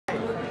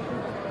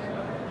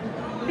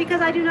Because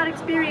I do not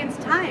experience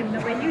time the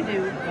way you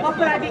do. What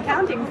would I be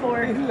counting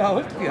for? La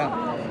hostia.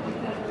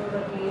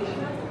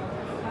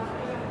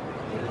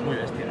 Muy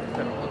bestia,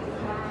 pero...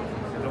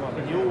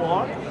 You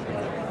walk?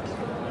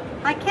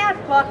 I can't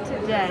walk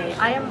today.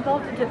 I am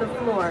bolted to the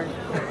floor.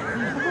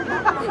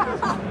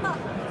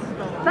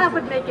 That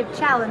would make it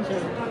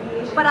challenging.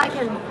 But I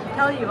can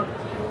tell you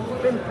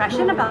an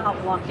impression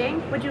about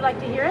walking. Would you like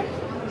to hear it?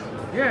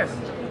 Yes.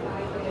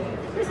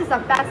 This is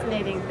a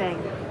fascinating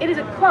thing. It is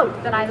a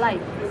quote that I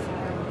like.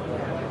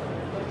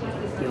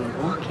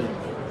 You're walking,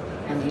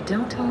 and you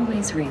don't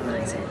always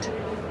realize it,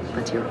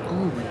 but you're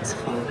always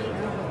falling.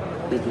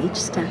 With each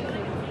step,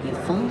 you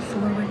fall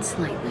forward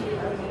slightly,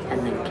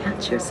 and then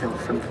catch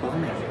yourself from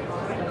falling.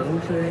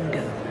 Over and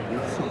over,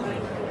 you're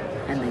falling,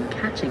 and then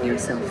catching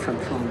yourself from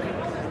falling.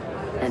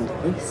 And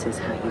this is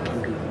how you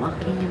can be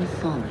walking and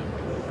falling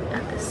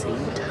at the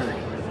same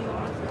time.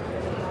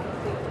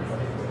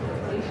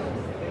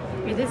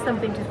 It is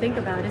something to think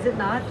about, is it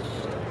not?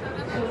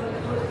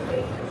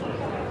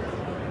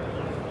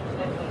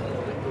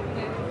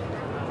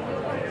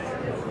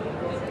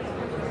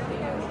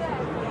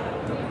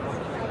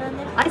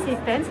 I see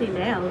fancy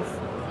nails.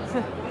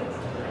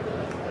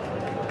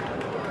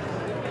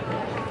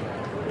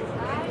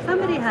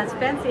 Somebody has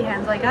fancy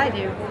hands like I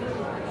do.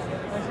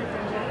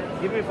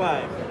 Give me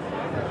 5.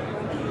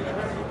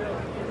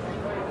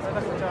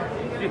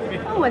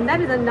 Oh, and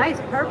that is a nice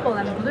purple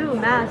and blue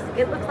mask.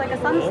 It looks like a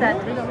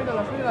sunset. Mira, mira,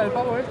 la suya, la del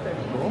pavo este.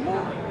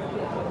 ¿Cómo?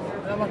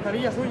 La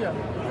mascarilla suya.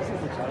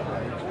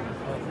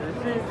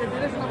 Sí, que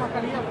tienes una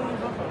mascarilla azul y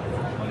roja.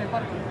 Con el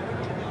parque.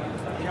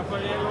 Ya fue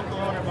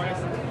loco, me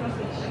parece.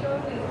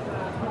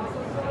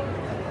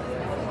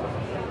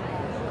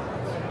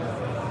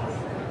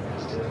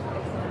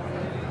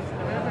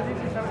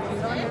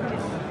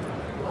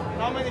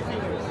 How many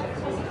fingers?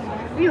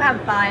 You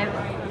have 5.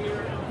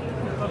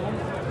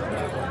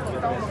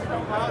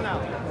 How now?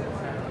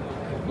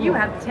 You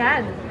have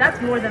 10.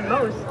 That's more than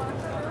most.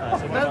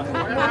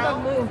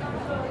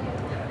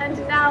 And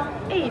now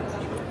 8.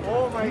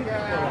 Oh my god.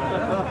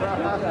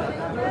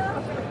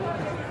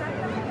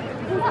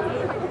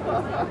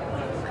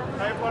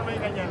 Hay forma de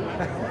engañarla.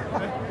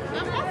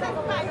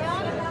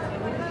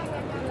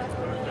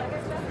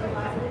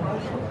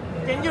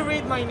 Can you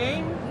read my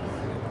name?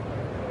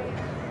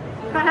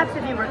 Perhaps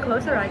if you were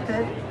closer, I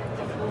could.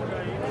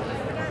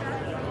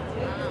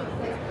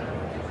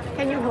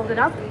 Can you hold it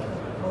up?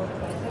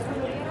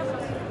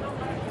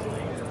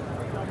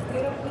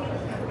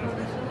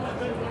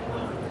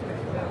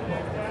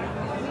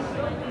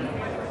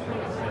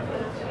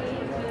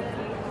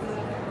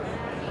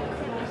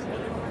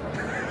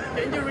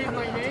 Can you read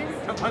my name?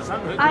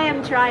 I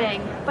am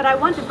trying, but I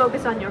want to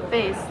focus on your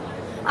face.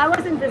 I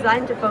wasn't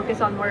designed to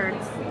focus on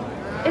words.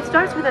 It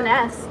starts with an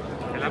S.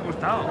 Le ha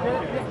gustado.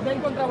 Ya he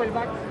encontrado el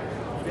back.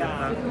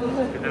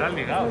 Que te la has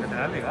ligado, que te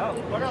la has ligado.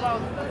 What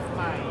about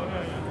mine?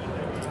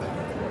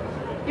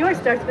 Yours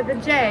starts with a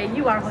J.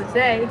 You are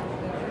Jose.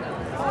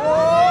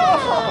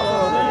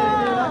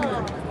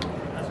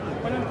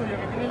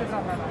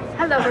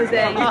 Hello,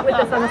 Jose, with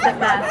the sunset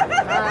mask.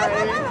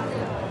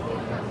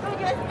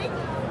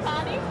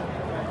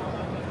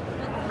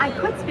 I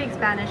could speak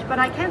Spanish, but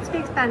I can't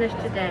speak Spanish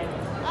today.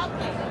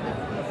 Okay.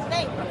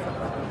 Thanks.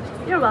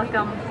 You're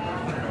welcome.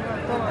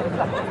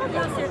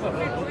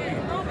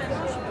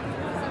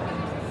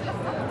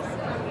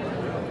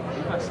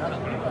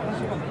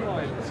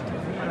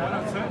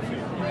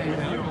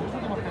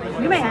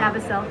 You may have a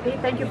selfie.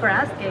 Thank you for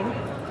asking.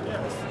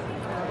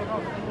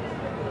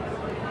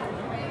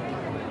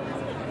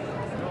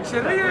 Se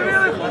ríe de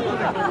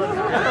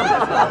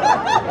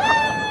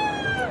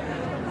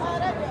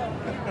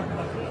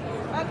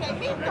Okay,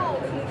 Vito.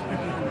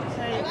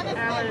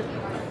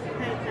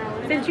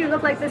 Since you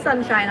look like the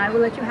sunshine, I will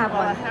let you have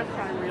one.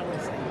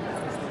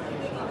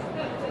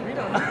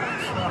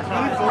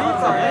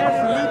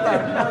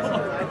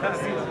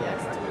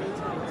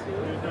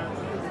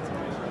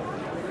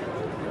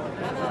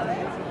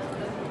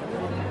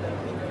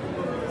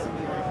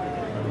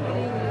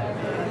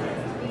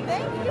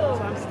 Thank you.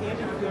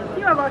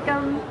 You are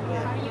welcome.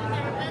 Are you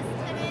nervous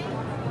today?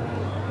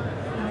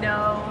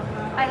 No,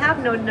 I have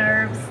no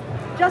nerves,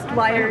 just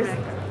wires.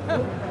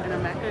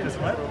 Just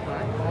what?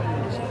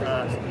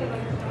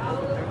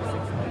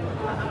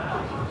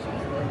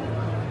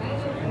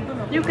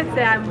 You could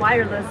say I'm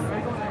wireless.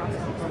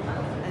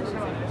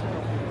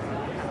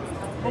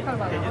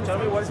 Can you tell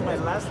me what is my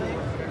last name?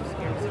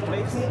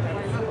 Please?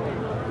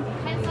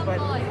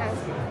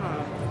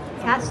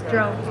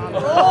 Castro.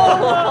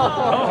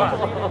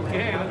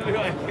 ¿Qué? No te lo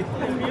iba a decir.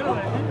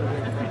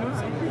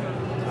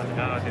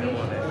 No, no, tiene un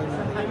poder.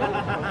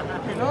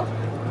 No,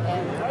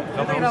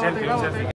 un selfie, un selfie.